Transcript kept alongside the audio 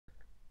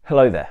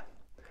Hello there.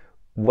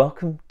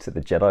 Welcome to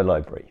the Jedi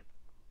Library.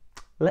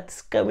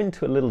 Let's go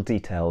into a little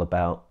detail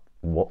about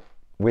what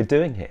we're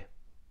doing here.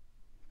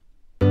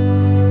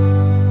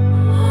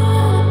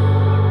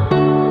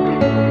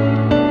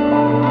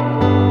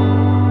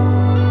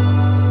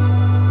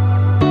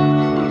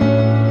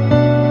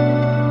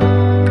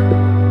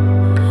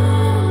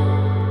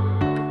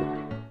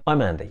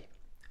 I'm Andy,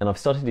 and I've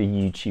started a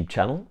YouTube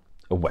channel,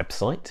 a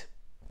website,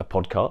 a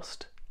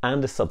podcast,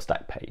 and a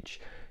Substack page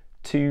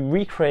to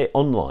recreate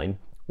online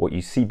what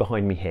you see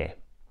behind me here,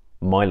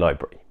 my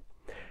library.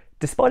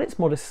 Despite its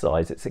modest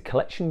size, it's a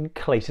collection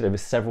collated over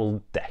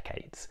several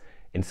decades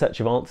in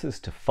search of answers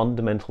to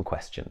fundamental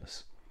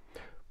questions.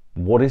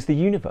 What is the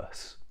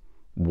universe?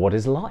 What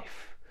is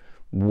life?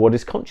 What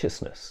is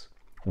consciousness?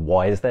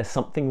 Why is there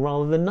something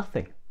rather than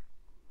nothing?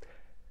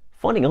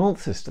 Finding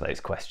answers to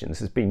those questions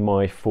has been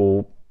my,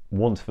 for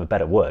want of a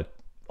better word,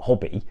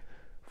 hobby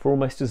for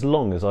almost as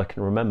long as I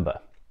can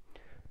remember.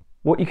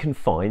 What you can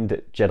find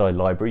at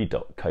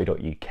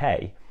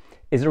jedilibrary.co.uk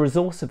is a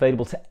resource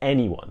available to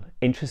anyone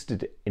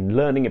interested in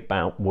learning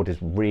about what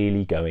is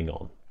really going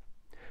on.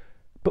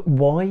 But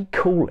why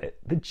call it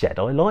the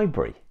Jedi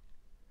Library?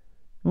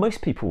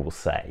 Most people will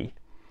say,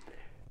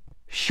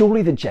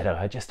 surely the Jedi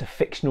are just a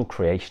fictional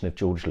creation of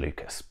George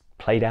Lucas,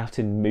 played out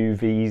in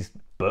movies,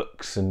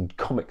 books and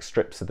comic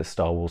strips of the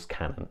Star Wars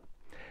canon.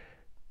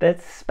 They're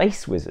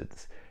space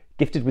wizards,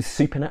 gifted with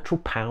supernatural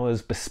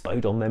powers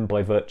bestowed on them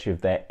by virtue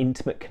of their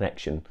intimate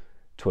connection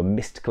to a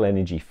mystical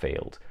energy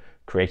field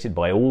created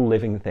by all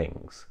living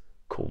things,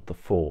 called the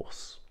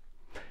Force.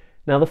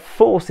 Now, the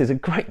Force is a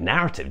great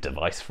narrative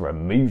device for a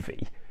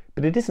movie,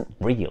 but it isn't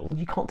real.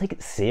 You can't take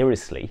it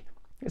seriously.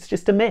 It's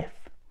just a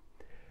myth.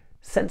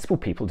 Sensible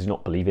people do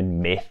not believe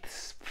in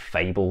myths,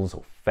 fables,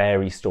 or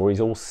fairy stories,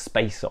 or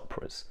space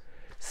operas.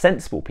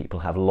 Sensible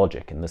people have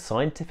logic and the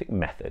scientific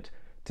method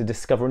to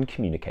discover and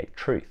communicate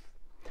truth.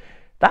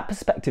 That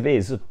perspective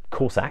is, of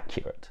course,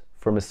 accurate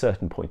from a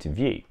certain point of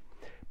view,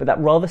 but that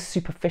rather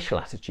superficial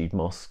attitude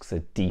masks a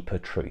deeper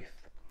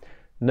truth.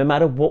 No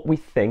matter what we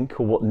think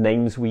or what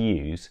names we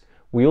use,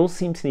 we all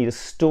seem to need a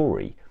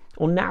story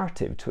or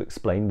narrative to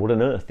explain what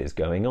on earth is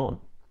going on.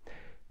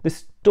 The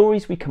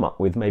stories we come up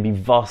with may be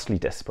vastly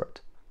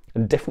disparate,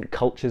 and different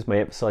cultures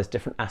may emphasise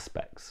different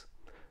aspects.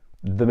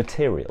 The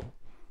material,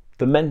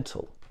 the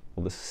mental,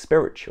 or the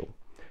spiritual,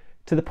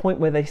 to the point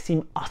where they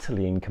seem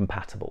utterly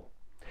incompatible.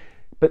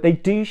 But they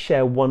do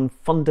share one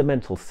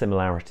fundamental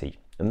similarity,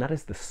 and that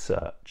is the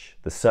search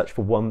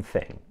for one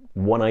thing,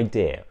 one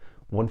idea,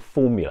 one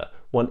formula,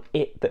 one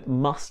it that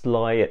must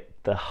lie at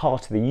the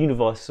heart of the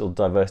universal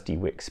diversity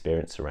we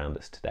experience around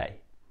us today.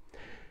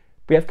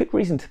 We have good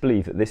reason to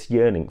believe that this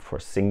yearning for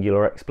a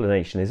singular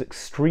explanation is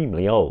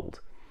extremely old.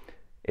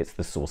 It's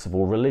the source of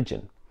all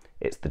religion.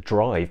 It's the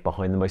drive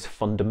behind the most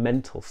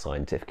fundamental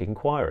scientific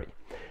inquiry,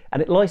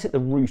 and it lies at the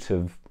root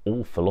of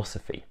all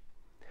philosophy.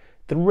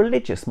 The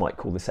religious might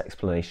call this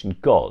explanation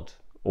God,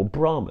 or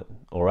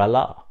Brahman, or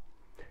Allah.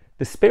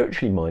 The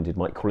spiritually minded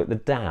might call it the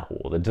Tao,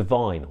 or the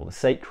divine, or the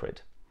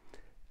sacred.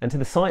 And to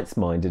the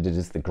science-minded it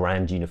is the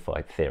grand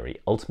unified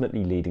theory,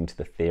 ultimately leading to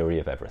the theory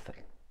of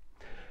everything.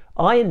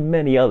 I and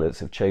many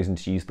others have chosen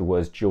to use the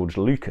words George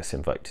Lucas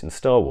invoked in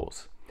Star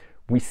Wars.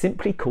 We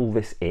simply call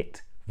this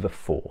it the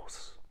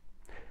Force.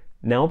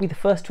 Now, I'll be the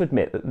first to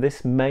admit that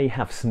this may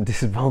have some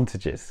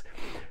disadvantages.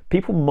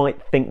 People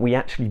might think we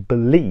actually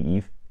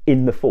believe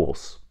in the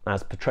Force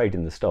as portrayed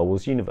in the Star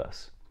Wars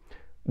universe.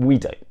 We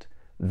don't.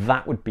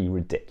 That would be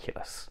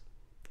ridiculous.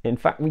 In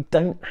fact, we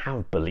don't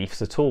have beliefs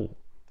at all.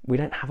 We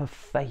don't have a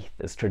faith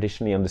as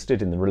traditionally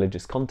understood in the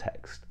religious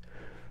context.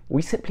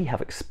 We simply have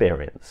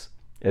experience,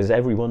 as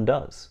everyone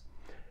does.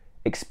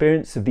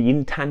 Experience of the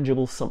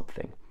intangible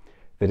something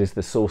that is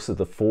the source of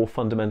the four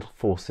fundamental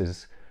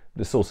forces,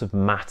 the source of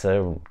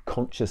matter and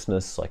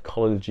consciousness,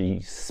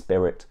 psychology,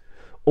 spirit,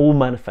 all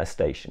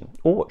manifestation,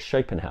 or what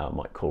Schopenhauer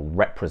might call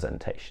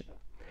representation.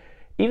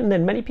 Even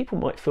then, many people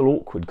might feel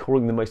awkward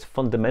calling the most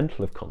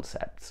fundamental of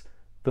concepts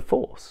the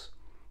Force.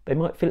 They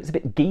might feel it's a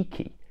bit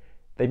geeky.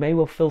 They may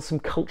well feel some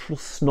cultural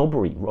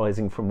snobbery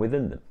rising from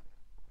within them.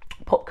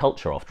 Pop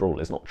culture, after all,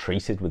 is not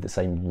treated with the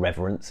same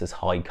reverence as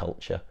high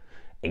culture,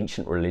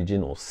 ancient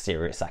religion, or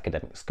serious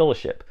academic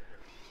scholarship.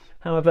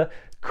 However,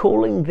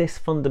 calling this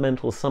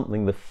fundamental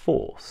something the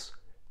Force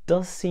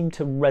does seem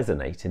to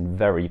resonate in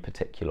very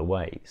particular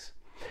ways.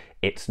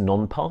 It's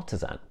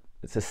non-partisan.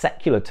 It's a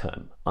secular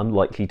term,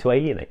 unlikely to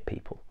alienate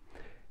people.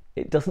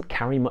 It doesn't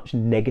carry much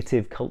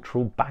negative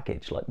cultural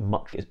baggage like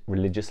much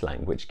religious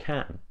language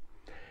can.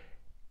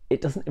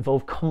 It doesn't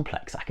involve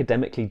complex,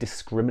 academically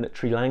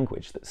discriminatory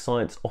language that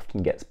science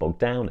often gets bogged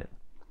down in.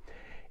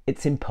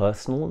 It's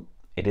impersonal,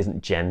 it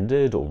isn't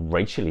gendered or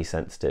racially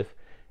sensitive,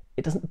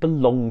 it doesn't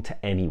belong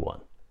to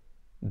anyone.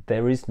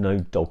 There is no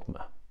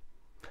dogma.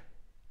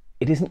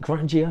 It isn't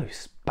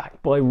grandiose,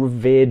 backed by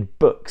revered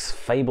books,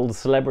 fabled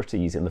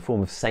celebrities in the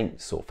form of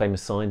saints or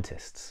famous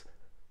scientists.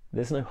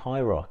 There's no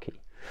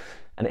hierarchy,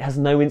 and it has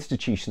no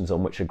institutions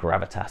on which a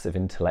gravitas of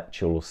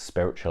intellectual or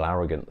spiritual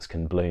arrogance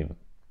can bloom.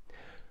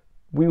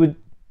 We would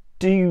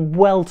do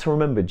well to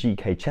remember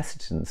G.K.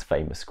 Chesterton's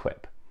famous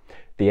quip,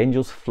 "The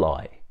angels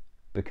fly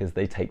because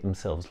they take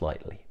themselves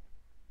lightly."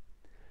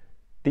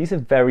 These are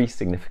very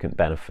significant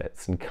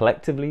benefits, and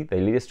collectively they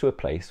lead us to a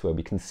place where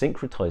we can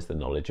syncretize the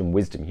knowledge and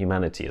wisdom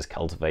humanity has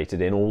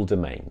cultivated in all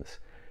domains,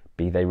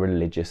 be they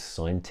religious,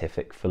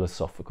 scientific,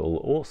 philosophical,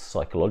 or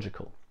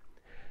psychological.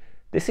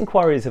 This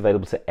inquiry is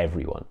available to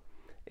everyone.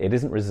 It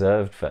isn't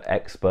reserved for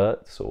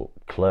experts or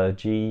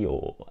clergy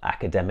or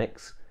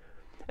academics,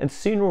 and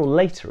sooner or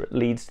later it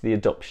leads to the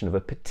adoption of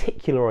a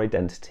particular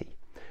identity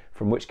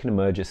from which can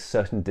emerge a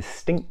certain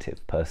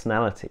distinctive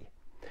personality.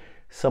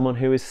 Someone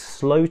who is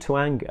slow to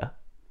anger,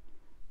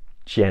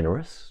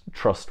 generous,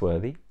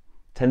 trustworthy,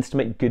 tends to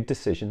make good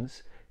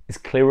decisions, is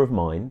clear of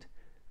mind,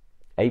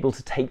 able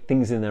to take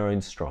things in their own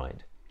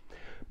stride.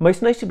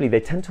 Most notably, they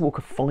tend to walk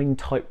a fine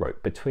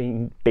tightrope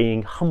between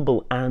being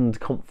humble and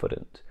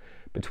confident,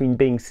 between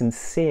being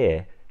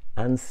sincere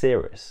and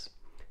serious,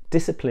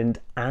 disciplined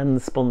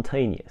and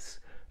spontaneous,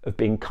 of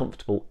being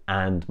comfortable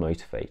and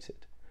motivated.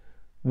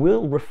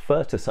 We'll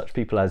refer to such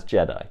people as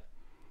Jedi,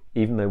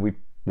 even though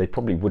they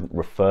probably wouldn't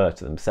refer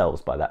to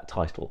themselves by that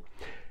title.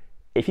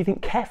 If you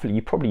think carefully,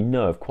 you probably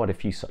know of quite a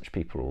few such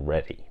people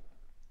already.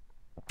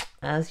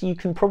 As you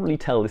can probably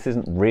tell, this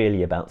isn't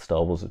really about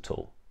Star Wars at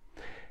all.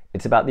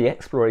 It's about the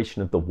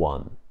exploration of the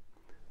one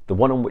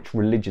on which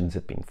religions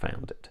have been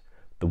founded,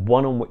 the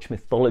one on which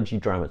mythology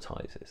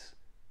dramatizes,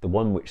 the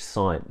one which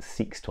science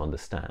seeks to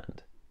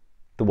understand,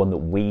 the one that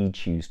we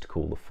choose to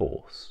call the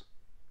Force,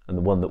 and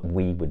the one that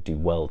we would do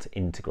well to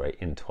integrate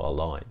into our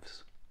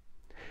lives.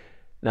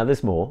 Now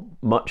there's more,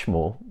 much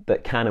more,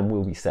 that can and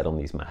will be said on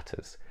these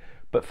matters,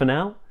 but for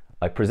now,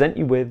 I present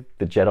you with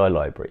the Jedi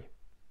Library.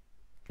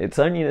 It's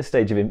only in a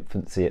stage of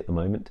infancy at the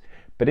moment,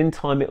 but in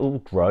time it will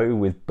grow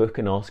with book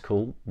and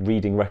article,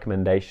 reading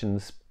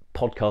recommendations,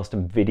 podcast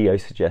and video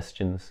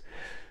suggestions,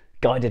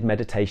 guided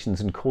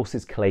meditations and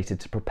courses collated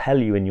to propel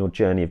you in your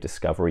journey of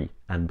discovery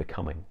and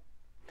becoming.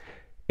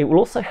 It will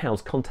also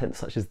house content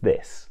such as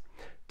this,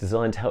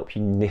 designed to help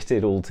you knit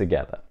it all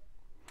together.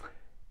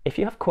 If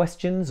you have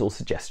questions or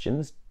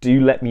suggestions,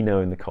 do let me know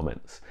in the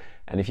comments.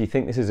 And if you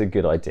think this is a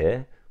good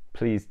idea,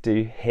 please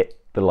do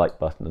hit the like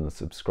button and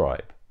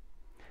subscribe.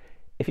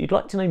 If you'd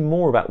like to know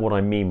more about what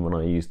I mean when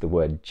I use the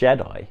word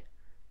Jedi,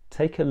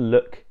 take a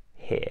look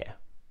here.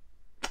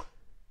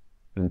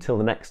 And until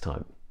the next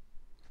time,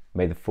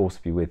 may the Force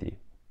be with you,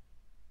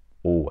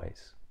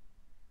 always.